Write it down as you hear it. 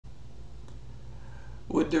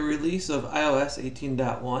With the release of iOS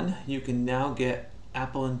 18.1, you can now get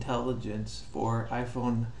Apple Intelligence for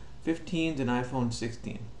iPhone 15s and iPhone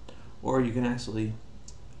 16. Or you can actually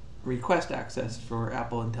request access for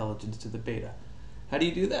Apple Intelligence to the beta. How do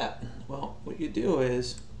you do that? Well, what you do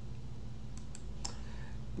is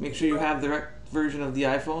make sure you have the correct version of the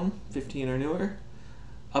iPhone 15 or newer,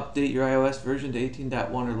 update your iOS version to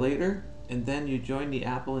 18.1 or later, and then you join the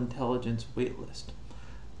Apple Intelligence waitlist.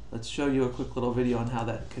 Let's show you a quick little video on how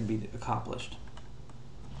that can be accomplished.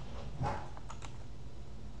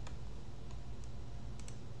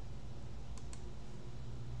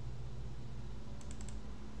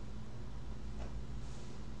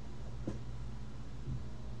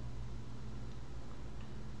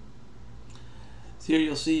 So here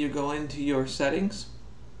you'll see you go into your settings,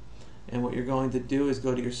 and what you're going to do is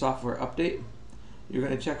go to your software update. You're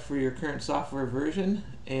going to check for your current software version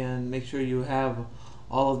and make sure you have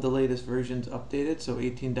all of the latest versions updated. So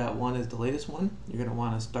 18.1 is the latest one. You're going to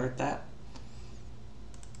want to start that.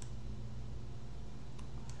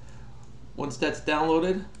 Once that's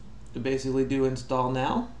downloaded, you basically do install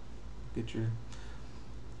now. Get your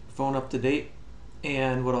phone up to date,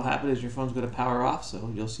 and what will happen is your phone's going to power off,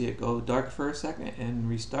 so you'll see it go dark for a second and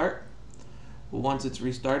restart. Well, once it's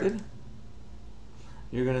restarted,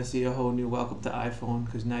 you're going to see a whole new welcome to iPhone,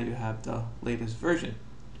 because now you have the latest version.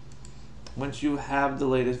 Once you have the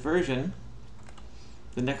latest version,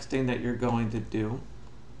 the next thing that you're going to do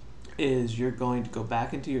is you're going to go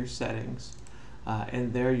back into your settings,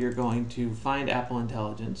 and there you're going to find Apple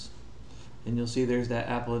Intelligence, and you'll see there's that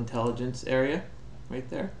Apple Intelligence area right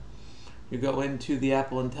there. You go into the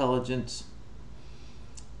Apple Intelligence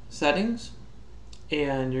settings,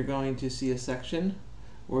 and you're going to see a section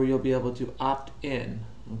where you'll be able to opt in,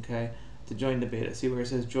 okay, to join the beta. See where it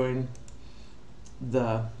says join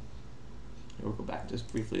the, we'll go back just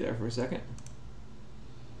briefly there for a second.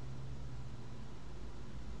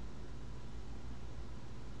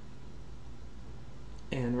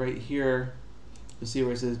 And right here, you'll see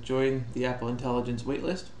where it says join the Apple Intelligence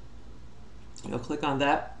waitlist. You'll click on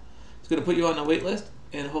that. It's going to put you on the waitlist,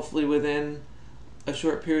 and hopefully within a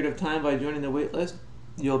short period of time, by joining the waitlist,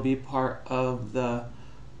 you'll be part of the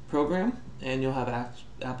program and you'll have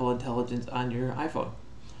Apple Intelligence on your iPhone.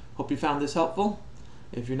 Hope you found this helpful.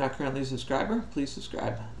 If you're not currently a subscriber, please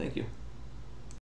subscribe. Thank you.